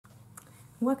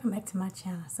Welcome back to my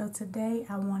channel. So today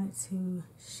I wanted to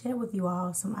share with you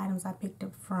all some items I picked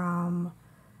up from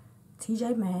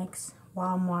TJ Maxx,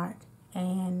 Walmart,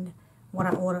 and what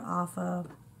I ordered off of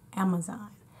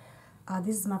Amazon.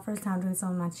 This is my first time doing this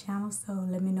on my channel, so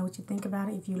let me know what you think about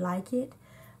it, if you like it.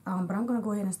 But I'm going to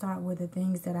go ahead and start with the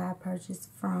things that I purchased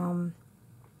from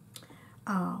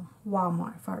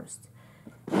Walmart first.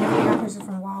 Everything I purchased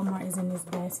from Walmart is in this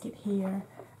basket here.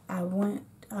 I went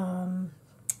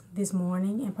this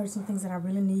morning and purchased some things that I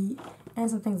really need and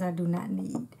some things I do not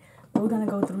need. But we're going to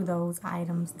go through those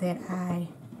items that I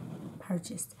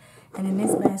purchased. And in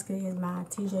this basket is my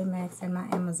TJ Maxx and my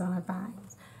Amazon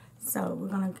finds. So we're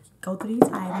going to go through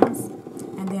these items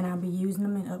and then I'll be using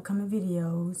them in upcoming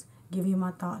videos, give you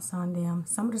my thoughts on them.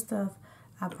 Some of the stuff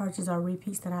I purchased are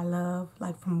repeats that I love,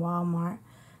 like from Walmart.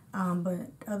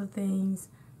 But other things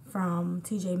from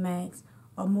TJ Maxx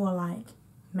are more like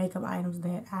makeup items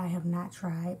that I have not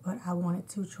tried, but I wanted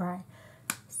to try.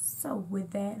 So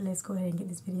with that, let's go ahead and get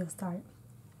this video started.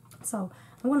 So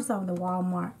I'm going to start with the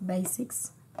Walmart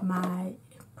basics, my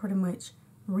pretty much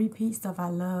repeat stuff I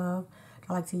love,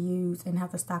 I like to use and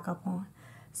have to stock up on.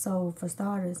 So for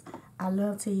starters, I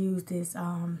love to use this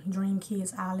Dream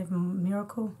Kids Olive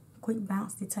Miracle Quick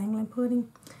Bounce Detangling Pudding.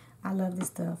 I love this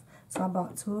stuff. So I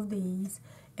bought 2 of these,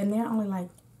 and they're only like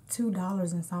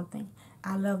 $2 and something.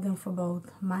 I love them for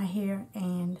both my hair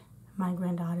and my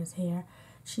granddaughter's hair.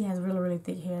 She has really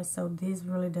thick hair, so this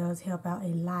really does help out a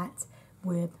lot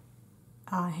with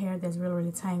hair that's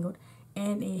really tangled,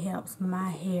 and it helps my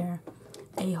hair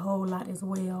a whole lot as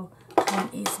well when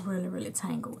it's really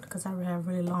tangled, because I have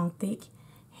really long thick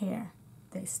hair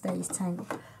that stays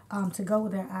tangled. To go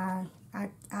with that, I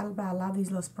buy a lot of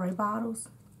these little spray bottles,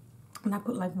 and I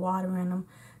put like water in them,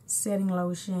 setting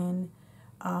lotion,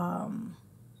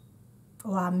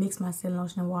 or I mix my setting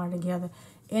lotion and water together.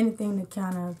 Anything to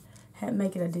kind of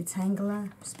make it a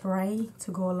detangler spray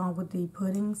to go along with the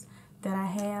puddings that I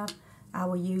have, I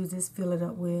will use this, fill it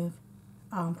up with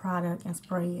product and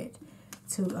spray it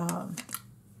to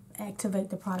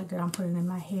activate the product that I'm putting in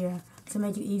my hair to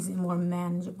make it easy and more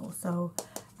manageable. So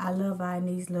I love buying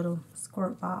these little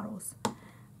squirt bottles.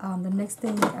 The next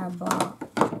thing I bought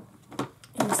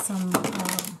is some,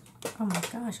 oh my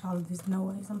gosh, all of this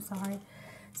noise, I'm sorry.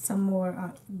 Some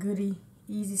more Goody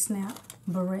Easy Snap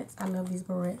barrettes. I love these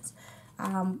barrettes.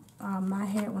 My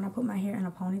hair, when I put my hair in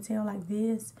a ponytail like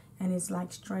this, and it's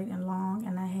like straight and long,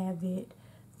 and I have it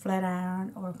flat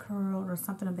iron or curled or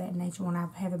something of that nature when I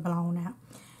have it blown out,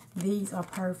 these are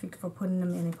perfect for putting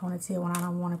them in a ponytail when I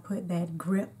don't want to put that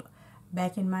grip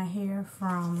back in my hair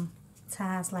from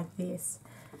ties like this.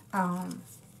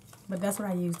 But that's what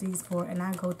I use these for, and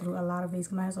I go through a lot of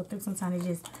these. My hair's so thick sometimes it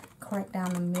just crack down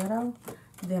the middle.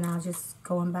 Then I'll just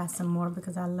go and buy some more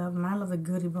because I love them. I love the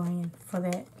Goody brand for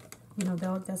that. You know,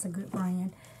 that's a good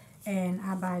brand. And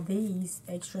I buy these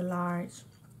extra large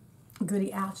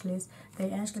Goody ouchlets. They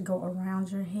actually go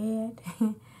around your head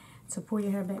to pull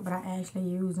your hair back, but I actually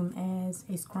use them as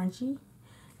a scrunchie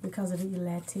because of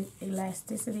the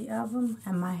elasticity of them.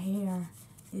 And my hair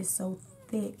is so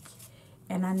thick,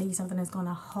 and I need something that's going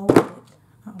to hold it.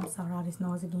 Oh, I'm sorry, all this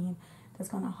noise again. That's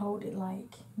going to hold it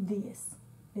like this.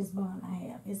 This bun I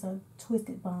have. It's a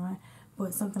twisted bun,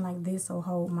 but something like this will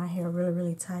hold my hair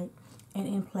really tight and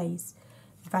in place.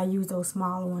 If I use those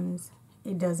smaller ones,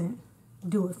 it doesn't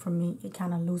do it for me. It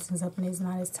kind of loosens up and it's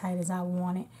not as tight as I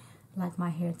want it, like my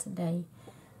hair today.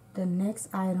 The next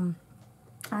item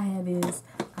I have is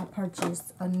I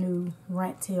purchased a new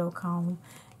rat tail comb,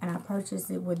 and I purchased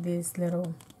it with this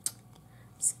little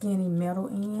skinny metal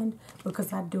end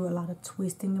because I do a lot of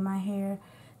twisting in my hair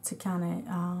to kind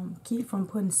of keep from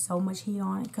putting so much heat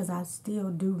on it, because I still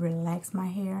do relax my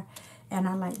hair, and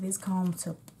I like this comb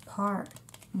to part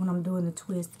when I'm doing the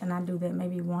twist, and I do that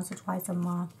maybe once or twice a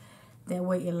month. That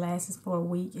way it lasts for a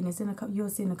week, and it's in you'll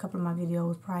see in a couple of my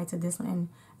videos prior to this one, and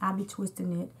I'll be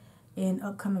twisting it in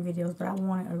upcoming videos. But I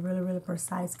wanted a really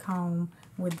precise comb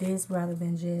with this rather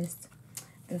than just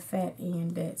the fat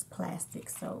end that's plastic.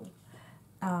 So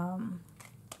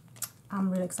I'm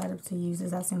really excited to use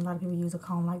this. I've seen a lot of people use a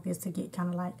comb like this to get kind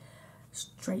of like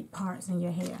straight parts in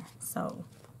your hair. So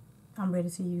I'm ready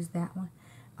to use that one.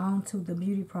 On to the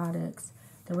beauty products.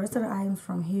 The rest of the items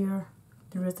from here,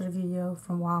 the rest of the video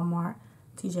from Walmart,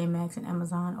 TJ Maxx, and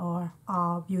Amazon are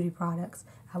all beauty products.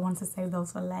 I wanted to save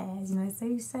those for last. You know,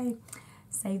 they say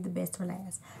save the best for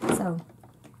last. So,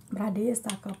 but I did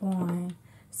stock up on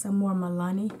some more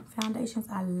Milani foundations.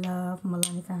 I love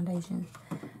Milani foundation.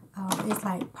 It's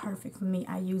like perfect for me.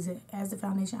 I use it as the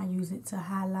foundation. I use it to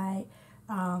highlight,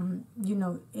 you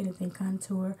know, anything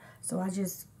contour. So I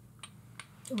just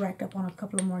racked up on a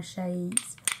couple of more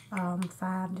shades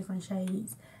 5 different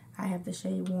shades. I have the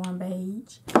shade Warm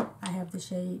Beige. I have the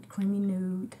shade Creamy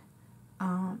Nude.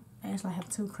 Actually, I have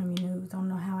 2 creamy nudes. Don't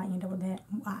know how I end up with that.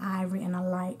 Ivory and a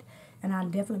light. And I'll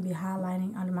definitely be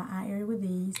highlighting under my eye area with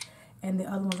these. And the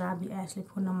other ones I'll be actually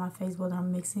putting on my face, whether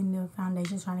I'm mixing the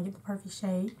foundation, trying to get the perfect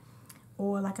shade.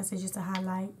 Or, like I said, just a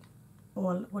highlight.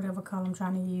 Or whatever color I'm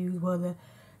trying to use. Whether,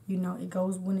 you know, it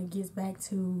goes when it gets back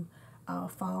to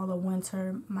fall or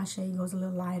winter. My shade goes a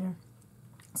little lighter.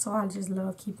 So I just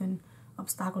love keeping up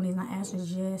stock on these. And I actually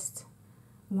just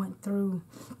went through...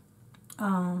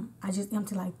 I just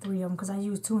emptied like 3 of them because I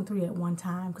used 2 and 3 at one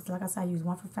time. Because like I said, I use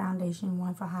one for foundation,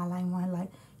 one for highlighting, one like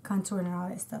contouring and all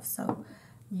that stuff. So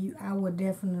I would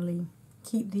definitely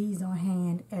keep these on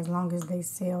hand as long as they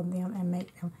sell them and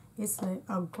make them. It's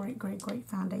a great, great, great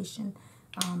foundation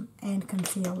and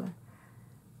concealer.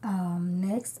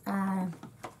 Next, when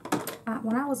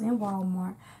I was in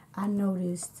Walmart, I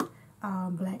noticed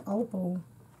Black Opal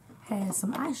had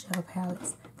some eyeshadow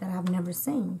palettes that I've never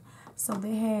seen. So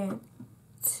they had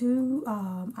 2,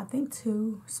 I think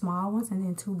 2 small ones and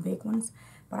then 2 big ones.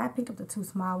 But I picked up the 2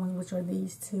 small ones, which are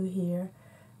these 2 here.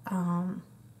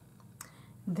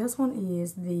 This one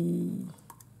is the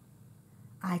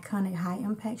Iconic High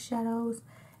Impact Shadows.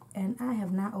 And I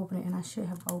have not opened it, and I should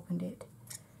have opened it.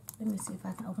 Let me see if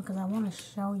I can open, because I want to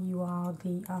show you all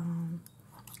the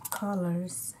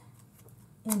colors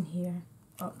in here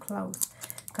up close.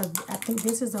 Because I think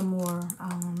this is a more...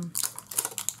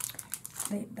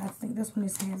 I think this one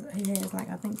has like,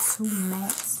 I think 2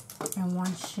 mattes and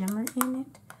 1 shimmer in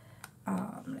it.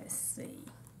 Let's see.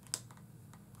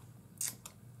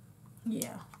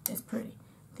 Yeah, it's pretty.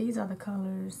 These are the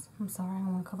colors. I'm sorry, I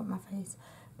don't want to cover my face.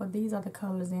 But these are the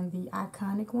colors in the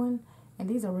Iconic one. And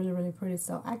these are really, really pretty.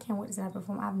 So I can't wait to see how I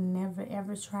perform. I've never,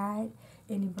 ever tried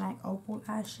any Black Opal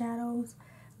eyeshadows.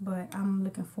 But I'm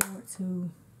looking forward to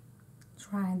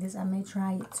trying this. I may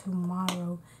try it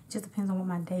tomorrow. Just depends on what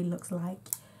my day looks like.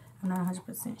 I'm not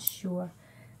 100% sure,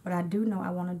 but I do know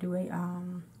I want to do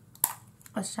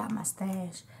a Shop My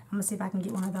Stash. I'm gonna see if I can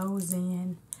get one of those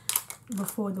in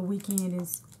before the weekend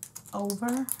is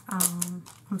over.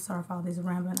 I'm sorry for all this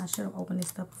rambling. I should have opened this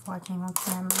stuff before I came on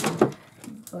camera,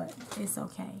 but it's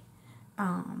okay.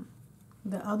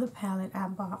 The other palette I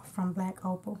bought from Black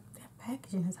Opal, that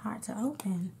packaging is hard to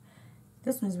open.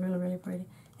 This one is really, really pretty.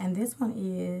 And this one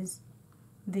is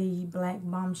the Black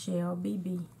Bombshell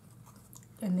BB.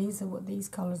 And these are what these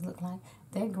colors look like.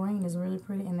 That green is really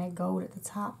pretty. And that gold at the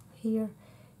top here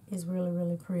is really,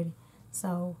 really pretty.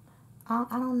 So, I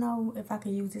don't know if I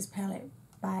could use this palette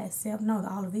by itself. No,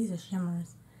 all of these are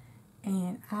shimmers.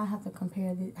 And I have to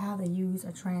compare how to use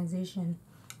a transition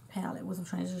palette with some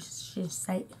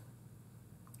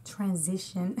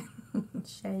transition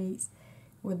shades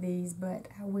with these. But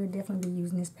I will definitely be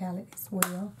using this palette as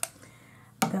well.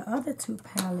 The other 2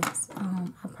 palettes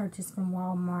I purchased from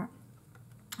Walmart.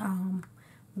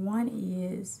 One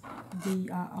is the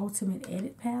Ultimate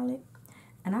Edit palette.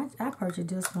 And I purchased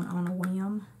this one on a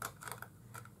whim.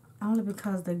 Only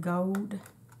because the gold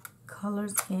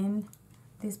colors in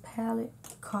this palette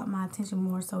caught my attention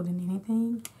more so than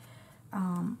anything.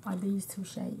 Are these 2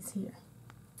 shades here.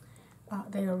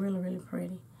 They are really, really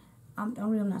pretty. I'm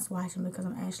really not swatching because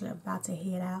I'm actually about to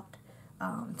head out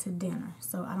to dinner.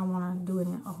 So I don't want to do it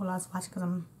in a whole lot of swatching because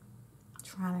I'm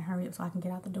trying to hurry up so I can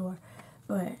get out the door.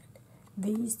 But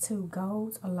these 2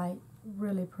 golds are like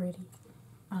really pretty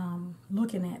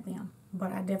looking at them.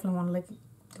 But I definitely want to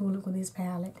do a look with this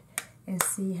palette and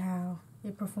see how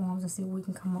it performs and see what we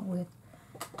can come up with.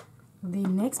 The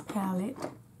next palette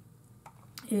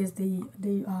is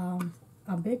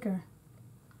a bigger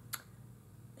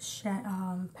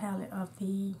palette of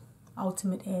the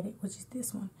Ultimate Edit, which is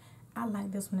this one. I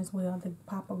like this one as well. The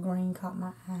pop of green caught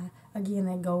my eye. Again,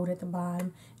 that gold at the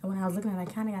bottom. And when I was looking at it, I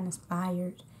kind of got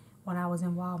inspired when I was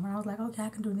in Walmart. I was like, okay, I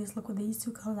can do this. Look with these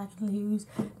 2 colors I can use.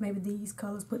 Maybe these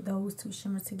colors, put those 2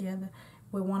 shimmers together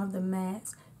with one of the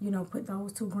mattes. You know, put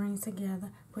those 2 greens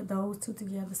together. Put those 2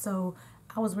 together. So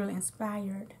I was really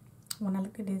inspired when I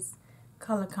looked at this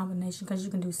color combination because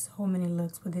you can do so many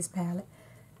looks with this palette.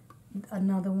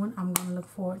 Another one I'm going to look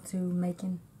forward to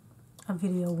making a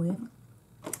video with.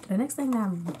 The next thing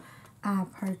I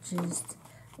purchased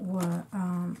were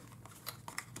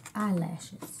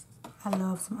eyelashes. I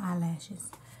love some eyelashes.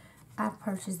 I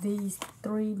purchased these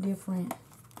 3 different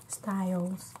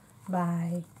styles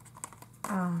by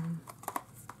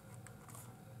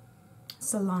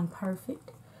Salon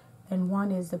Perfect. And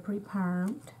one is the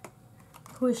pre-permed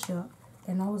push-up.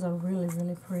 And those are really,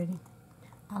 really pretty.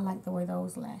 I like the way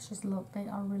those lashes look. They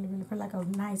are really, really pretty. Like a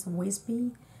nice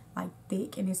wispy, like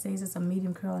thick. And it says it's a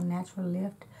medium curl and natural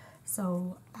lift.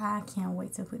 So I can't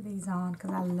wait to put these on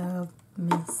because I love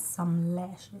me some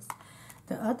lashes.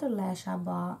 The other lash I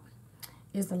bought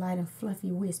is the Light and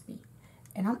Fluffy Wispy.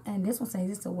 And this one says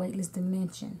it's a weightless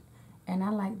dimension. And I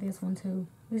like this one too.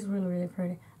 It's really, really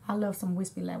pretty. I love some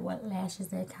wispy like what lashes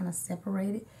that kind of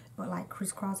separated, but like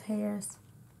crisscross hairs.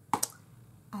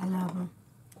 I love them.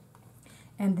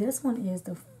 And this one is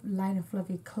the Light and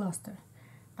Fluffy Cluster,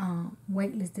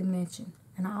 weightless dimension.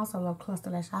 And I also love cluster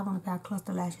lashes. I've only got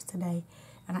cluster lashes today,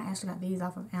 and I actually got these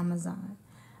off of Amazon.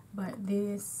 But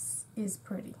this is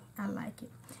pretty. I like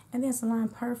it. And then Salon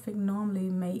Perfect normally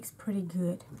makes pretty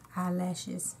good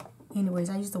eyelashes. Anyways,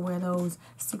 I used to wear those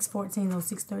 614, those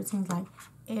 613s like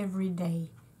every day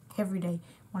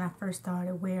when I first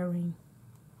started wearing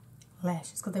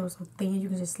lashes because they were so thin you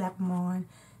can just slap them on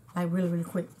like really, really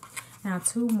quick. Now,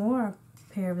 two more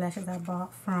pair of lashes I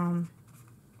bought from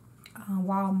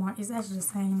Walmart. It's actually the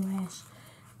same lash,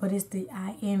 but it's the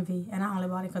I Envy, and I only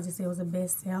bought it because it said it was a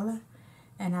bestseller,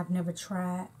 and I've never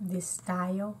tried this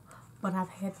style, but I've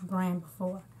had the brand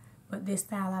before. But this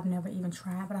style I've never even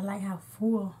tried, but I like how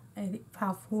full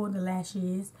the lash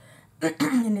is.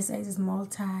 And it says it's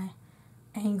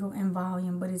multi-angle and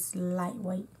volume, but it's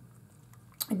lightweight.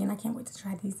 Again, I can't wait to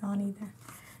try these on either.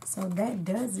 So that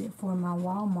does it for my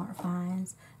Walmart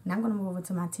finds. Now I'm going to move over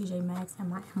to my TJ Maxx and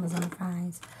my Amazon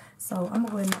finds. So I'm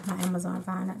going to go ahead and knock my Amazon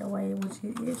find out the way, which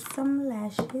is some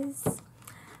lashes.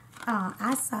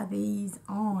 I saw these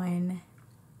on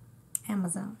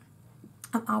Amazon.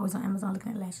 I'm always on Amazon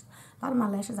looking at lashes. A lot of my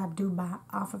lashes I do buy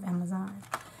off of Amazon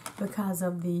because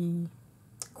of the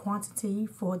quantity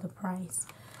for the price.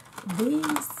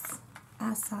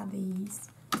 I saw these.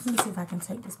 Let me see if I can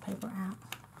take this paper out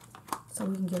so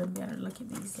we can get a better look at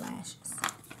these lashes.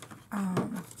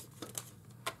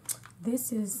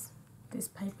 This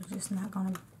paper just not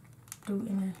going to do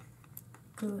any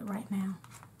good right now.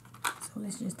 So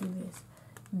let's just do this.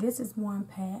 This is one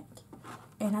pack.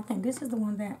 And I think this is the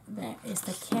one that is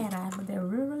the cat eye, but they're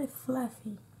really, really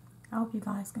fluffy. I hope you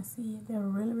guys can see it. They're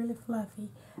really, really fluffy.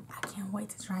 I can't wait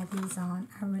to try these on.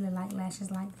 I really like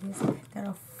lashes like this that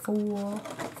are full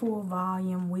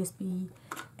volume, wispy.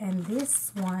 And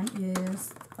this one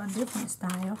is a different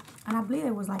style. And I believe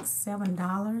it was like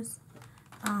 $7.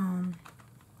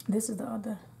 This is the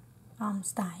other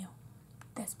style.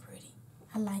 That's pretty.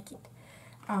 I like it.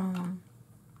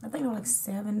 I think they're like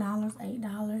 $7, $8.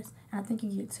 And I think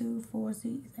you get 2, 4, 6.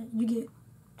 You get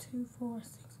 2, 4,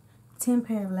 6, 10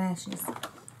 pair of lashes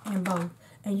in both.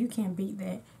 And you can't beat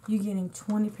that. You're getting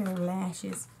 20 pair of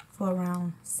lashes for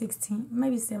around 16,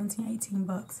 maybe 17, 18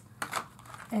 bucks.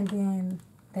 And then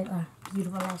they are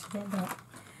beautiful lashes at that.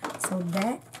 So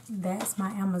that's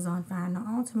my Amazon find. Now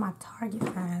on to my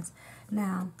Target finds.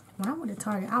 Now, when I went to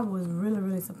Target, I was really,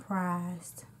 really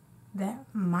surprised that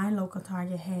my local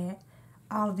Target had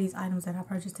all of these items that I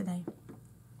purchased today.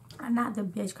 Not the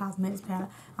BH Cosmetics palette.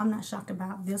 I'm not shocked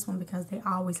about this one because they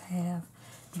always have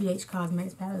BH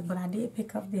Cosmetics palettes. But I did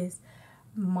pick up this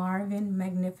Marvin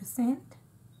Magnificent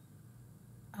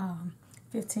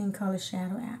 15 color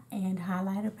shadow and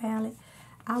highlighter palette.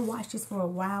 I watched this for a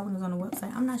while when it was on the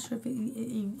website. I'm not sure if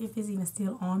it's even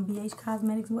still on BH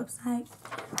Cosmetics website.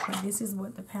 But this is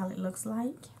what the palette looks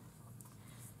like.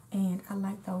 And I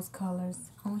like those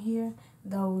colors on here.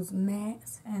 Those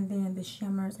mattes and then the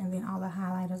shimmers and then all the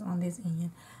highlighters on this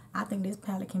end. I think this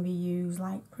palette can be used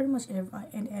like pretty much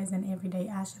as an everyday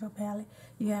eyeshadow palette.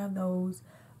 You have those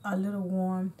a little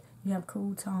warm, you have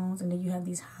cool tones, and then you have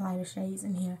these highlighter shades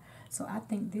in here. So I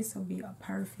think this will be a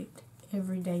perfect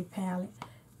everyday palette.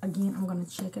 Again, I'm going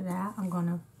to check it out. I'm going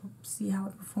to see how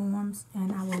it performs,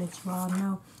 and I will let you all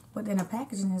know. But then the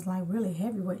packaging is like really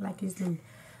heavyweight, like it's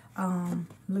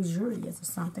luxurious or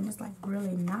something. It's like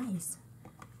really nice.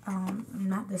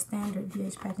 Not the standard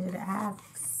BH package that I've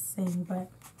seen, but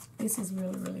this is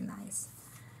really, really nice.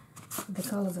 The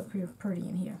colors are pretty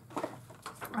in here.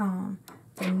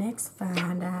 The next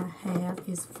find I have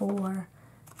is 4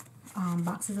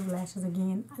 boxes of lashes.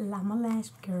 Again, I'm a lash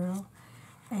girl.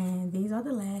 And these are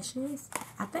the lashes.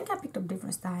 I think I picked up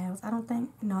different styles.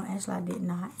 No, actually I did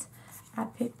not. I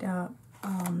picked up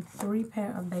 3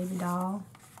 pair of baby doll,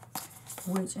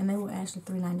 and they were actually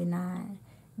 $3.99.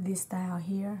 This style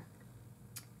here,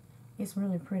 it's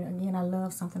really pretty. Again, I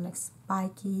love something like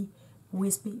spiky,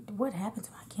 wispy. What happened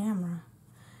to my camera?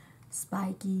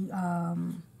 Spiky,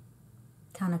 kind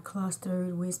of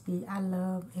clustered, wispy. I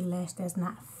love a lash that's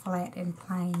not flat and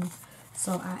plain.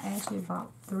 So I actually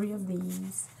bought 3 of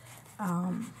these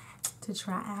to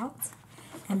try out.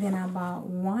 And then I bought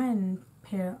 1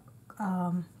 pair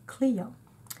Clio.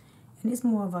 And it's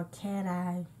more of a cat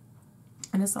eye.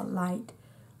 And it's a light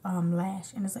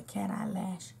lash. And it's a cat eye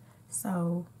lash.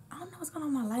 So I don't know what's going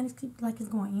on with my light. It keeps like it's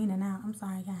going in and out. I'm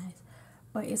sorry, guys.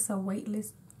 But it's a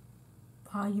weightless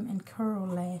volume and curl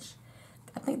lash.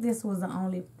 I think this was the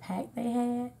only pack they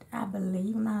had, I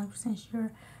believe. I'm not 100%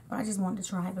 sure. But I just wanted to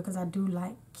try it because I do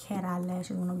like cat eye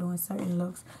lashes when I'm doing certain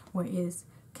looks where it's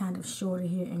kind of shorter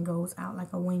here and goes out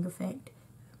like a wing effect.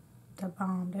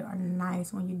 They are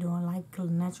nice when you're doing like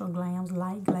natural glams,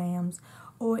 light glams,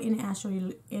 or in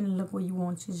actually in a look where you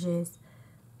want to just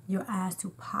your eyes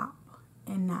to pop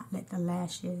and not let the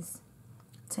lashes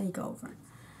take over.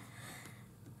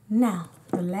 Now,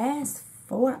 the last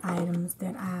 4 items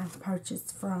that I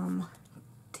purchased from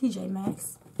TJ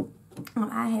Maxx.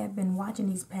 I have been watching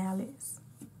these palettes.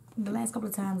 The last couple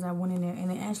of times I went in there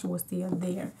and they actually were still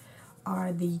there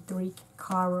are the 3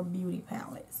 Cara Beauty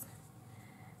palettes.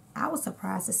 I was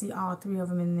surprised to see all 3 of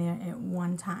them in there at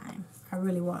one time. I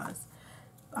really was.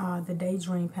 The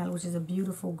Daydream palette, which is a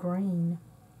beautiful green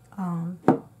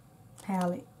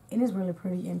palette. It is really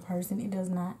pretty in person. It does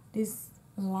not, this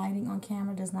lighting on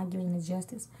camera does not give it any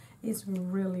justice. It's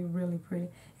really, really pretty.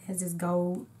 It has this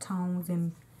gold tones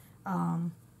and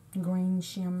green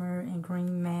shimmer and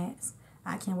green mattes.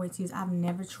 I can't wait to use. I've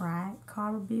never tried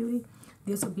Cara Beauty.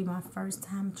 This will be my first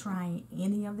time trying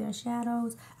any of their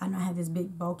shadows. I know I have this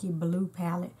big bulky blue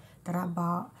palette that I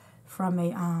bought from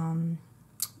a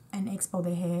an expo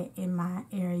they had in my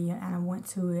area, and I went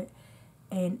to it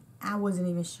and I wasn't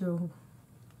even sure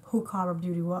who Cara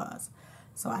Beauty was.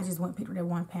 So I just went picked up that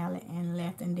one palette and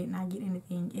left and did not get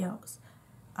anything else.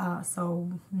 So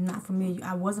not familiar.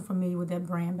 I wasn't familiar with that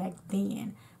brand back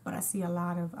then, but I see a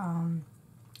lot of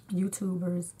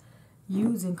YouTubers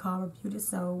using Cara Beauty.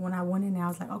 So when I went in there, I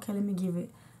was like, okay, let me give it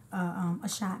a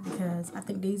shot, because I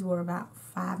think these were about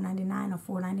 $5.99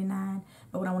 or $4.99.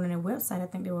 But when I went on their website, I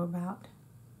think they were about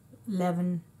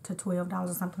 $11 to $12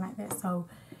 or something like that. So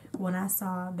when I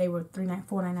saw they were $4.99,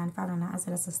 $5.99, I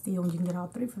said that's a steal. And you can get all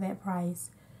 3 for that price.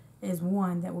 Is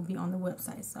one that will be on the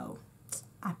website. So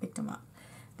I picked them up.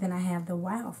 Then I have the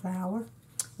Wildflower,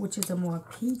 which is a more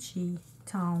peachy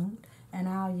tone, and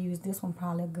I'll use this one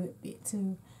probably a good bit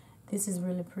too. This is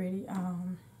really pretty.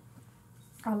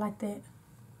 I like that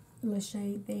little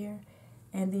shade there,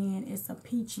 and then it's a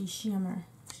peachy shimmer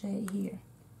shade here.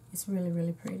 It's really,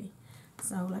 really pretty.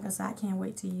 So like I said, I can't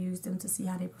wait to use them to see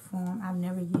how they perform. I've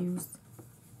never used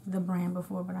the brand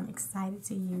before, but I'm excited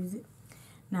to use it.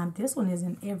 Now this one is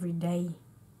an everyday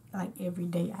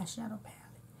eyeshadow palette.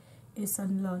 It's a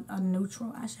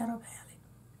neutral eyeshadow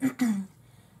palette.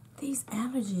 These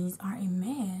allergies are a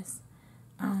mess.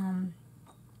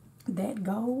 That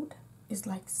gold is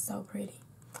like so pretty.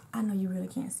 I know you really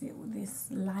can't see it with this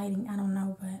lighting. I don't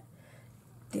know, but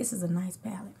this is a nice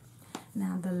palette.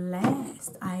 Now the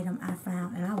last item I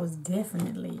found, and I was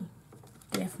definitely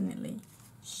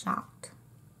shocked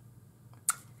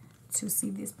to see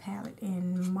this palette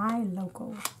in my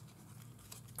local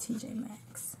TJ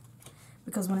Maxx.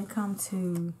 Because when it comes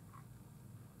to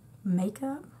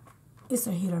makeup, it's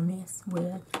a hit or miss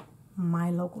with my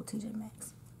local TJ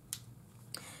Maxx.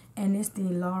 And it's the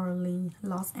Laura Lee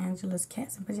Los Angeles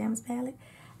Cats and Pajamas palette.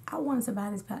 I wanted to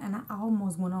buy this palette, and I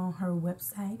almost went on her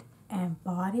website and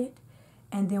bought it.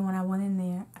 And then when I went in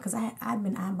there, because I've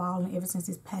been eyeballing ever since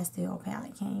this pastel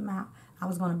palette came out. I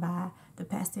was going to buy the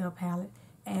pastel palette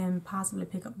and possibly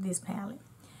pick up this palette.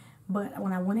 But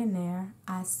when I went in there,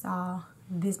 I saw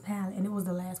this palette, and it was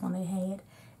the last one they had,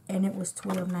 and it was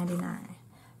 $12.99.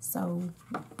 So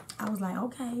I was like,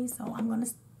 okay, so I'm going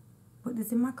to put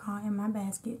this in my car, in my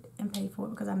basket, and pay for it,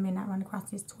 because I may not run across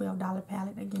this $12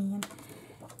 palette again.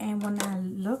 And when I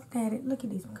looked at it, look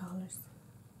at these colors.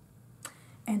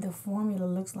 And the formula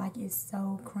looks like it's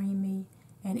so creamy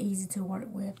and easy to work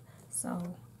with.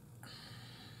 So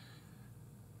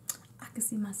I can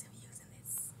see myself using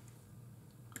this.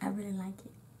 I really like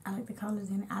it. I like the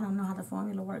colors in it. I don't know how the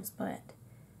formula works, but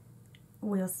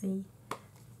we'll see.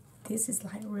 This is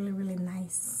like really, really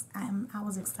nice. I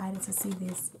was excited to see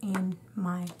this in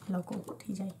my local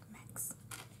TJ Maxx.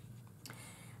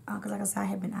 Because like I said, I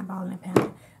have been eyeballing the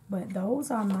palette. But those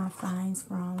are my finds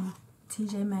from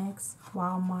TJ Maxx,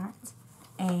 Walmart,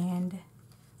 and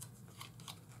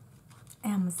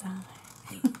Amazon.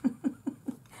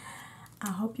 I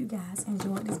hope you guys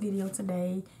enjoyed this video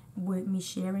today with me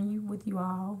sharing with you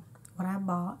all what I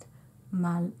bought,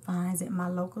 my finds at my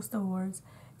local stores.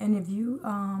 And if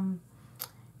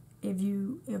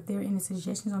there are any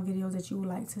suggestions on videos that you would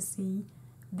like to see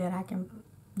that I can,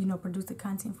 produce the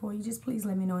content for you, just please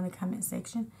let me know in the comment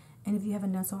section. And if you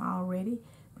haven't done so already,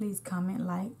 please comment,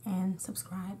 like, and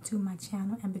subscribe to my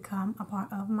channel and become a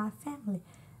part of my family.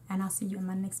 And I'll see you in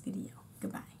my next video.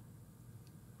 Goodbye.